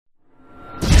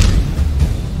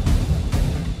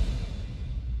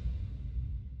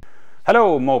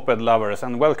Hello moped lovers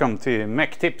and welcome till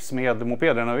Mech-tips med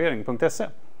mopedrenovering.se.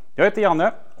 Jag heter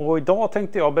Janne och idag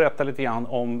tänkte jag berätta lite grann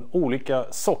om olika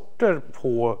sorter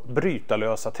på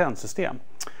brytarlösa tändsystem.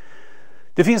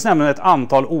 Det finns nämligen ett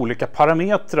antal olika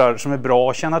parametrar som är bra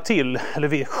att känna till,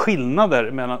 eller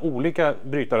skillnader mellan olika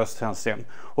brytarlösa tändsystem.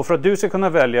 Och för att du ska kunna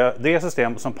välja det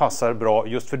system som passar bra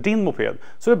just för din moped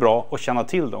så är det bra att känna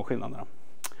till de skillnaderna.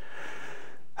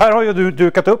 Här har du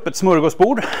dukat upp ett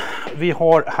smörgåsbord. Vi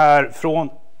har här från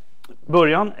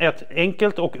början ett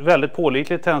enkelt och väldigt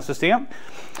pålitligt tändsystem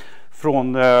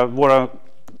från våra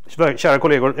kära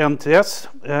kollegor NTS.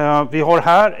 Vi har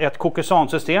här ett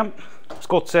Kokusan-system,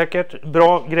 skottsäkert,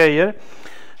 bra grejer.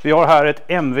 Vi har här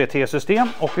ett MVT-system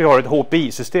och vi har ett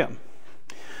HPI-system.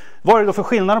 Vad är det då för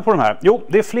skillnader på de här? Jo,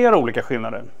 det är flera olika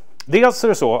skillnader. Dels är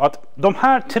det så att de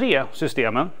här tre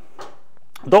systemen,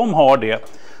 de har det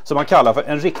som man kallar för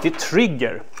en riktig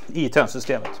trigger i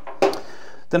tändsystemet.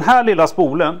 Den här lilla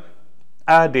spolen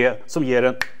är det som ger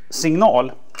en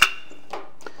signal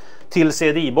till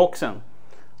CDI-boxen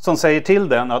som säger till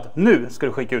den att nu ska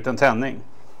du skicka ut en tändning.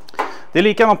 Det är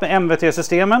likadant med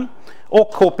MVT-systemen och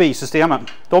HPI-systemen.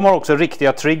 De har också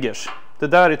riktiga triggers. Det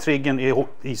där är triggern i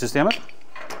HPI-systemet.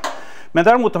 Men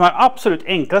däremot de här absolut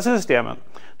enklaste systemen,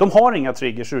 de har inga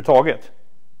triggers överhuvudtaget.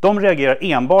 De reagerar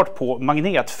enbart på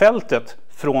magnetfältet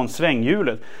från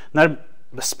svänghjulet. När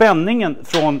spänningen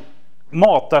från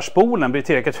matarspolen blir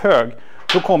tillräckligt hög,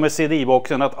 då kommer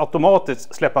CDI-boxen att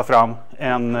automatiskt släppa fram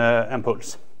en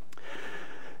puls.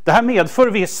 Det här medför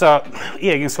vissa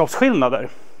egenskapsskillnader.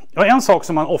 Och en sak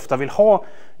som man ofta vill ha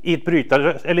i ett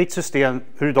brytare eller ett system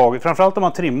överhuvudtaget, framförallt om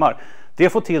man trimmar, det är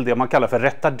att få till det man kallar för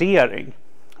retardering.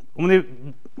 Om ni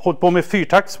håller på med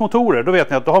fyrtaktsmotorer, då vet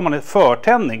ni att då har man en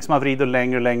förtändning som man vrider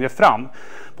längre och längre fram.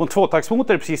 På en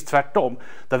tvåtaktsmotor är det precis tvärtom.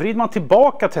 Där vrider man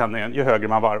tillbaka tändningen ju högre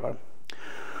man varvar.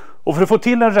 Och för att få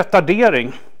till en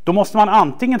retardering, då måste man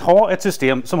antingen ha ett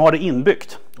system som har det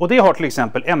inbyggt. Och det har till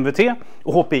exempel MVT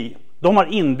och HPI. De har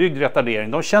inbyggd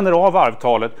retardering. De känner av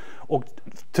varvtalet och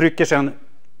trycker sedan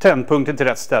tändpunkten till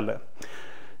rätt ställe.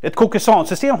 Ett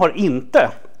Kokusan-system har inte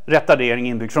retardering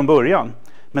inbyggd från början.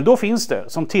 Men då finns det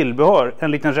som tillbehör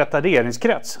en liten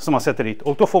retarderingskrets som man sätter dit.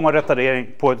 Och då får man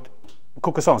retardering på ett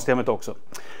Kokusan-systemet också.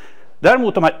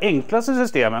 Däremot de här enklaste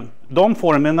systemen, de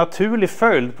får en naturlig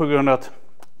följd på grund av att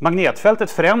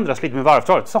magnetfältet förändras lite med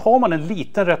varvtalet. Så har man en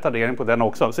liten retardering på den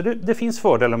också. Så det finns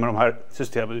fördelar med de här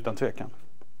systemen utan tvekan.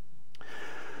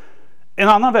 En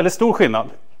annan väldigt stor skillnad,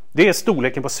 det är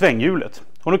storleken på svänghjulet.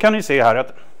 Och då kan ni se här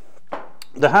att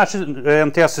det här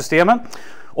NTS-systemen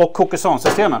och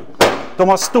Kokusan-systemen, de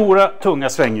har stora tunga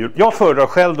svänghjul. Jag föredrar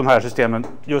själv de här systemen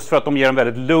just för att de ger en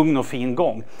väldigt lugn och fin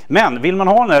gång. Men vill man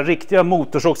ha det här riktiga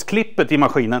motorsågsklippet i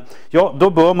maskinen, ja då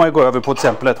bör man ju gå över på till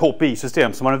exempel ett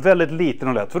HPI-system som har en väldigt liten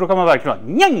och lätt. För då kan man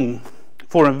verkligen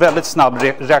få en väldigt snabb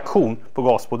reaktion på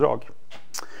gaspådrag.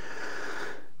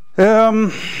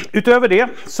 Utöver det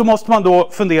så måste man då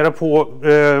fundera på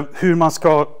hur man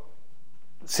ska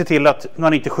se till att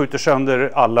man inte skjuter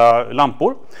sönder alla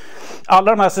lampor.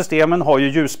 Alla de här systemen har ju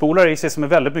ljusspolar i sig som är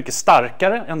väldigt mycket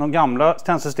starkare än de gamla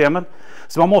tändsystemen.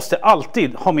 Så man måste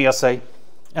alltid ha med sig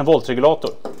en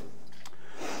voltregulator.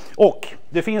 Och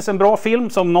det finns en bra film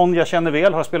som någon jag känner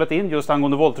väl har spelat in just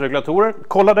angående voltregulatorer.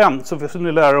 Kolla den så får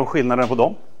ni lära er om skillnaden på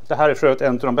dem. Det här är för övrigt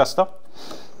en av de bästa.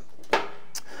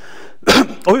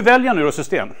 Och hur väljer jag nu då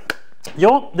system?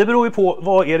 Ja, det beror ju på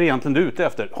vad är det egentligen du är ute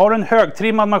efter. Har du en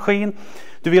högtrimmad maskin,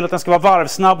 du vill att den ska vara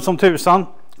varvsnabb som tusan,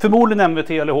 förmodligen MVT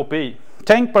eller HPI.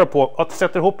 Tänk bara på att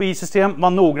sätta HPI-system, var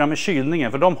noggrann med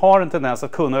kylningen, för de har en tendens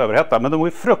att kunna överhetta, men de är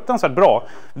fruktansvärt bra,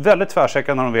 väldigt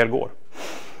tvärsäkra när de väl går.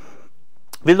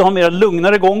 Vill du ha mer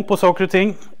lugnare gång på saker och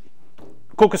ting?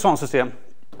 Kokusan-system,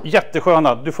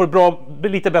 jättesköna, du får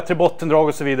lite bättre bottendrag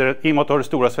och så vidare i och med att du har det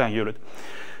stora svänghjulet.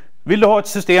 Vill du ha ett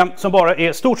system som bara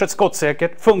är stort sett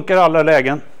skottsäkert, funkar i alla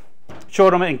lägen,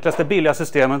 kör de enklaste billiga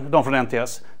systemen, de från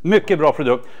NTS. Mycket bra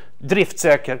produkt,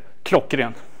 driftsäker,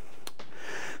 klockren.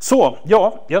 Så,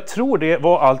 ja, jag tror det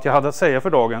var allt jag hade att säga för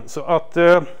dagen. Så att,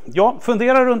 ja,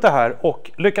 fundera runt det här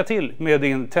och lycka till med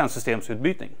din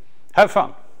tändsystemsutbytning. Have fun!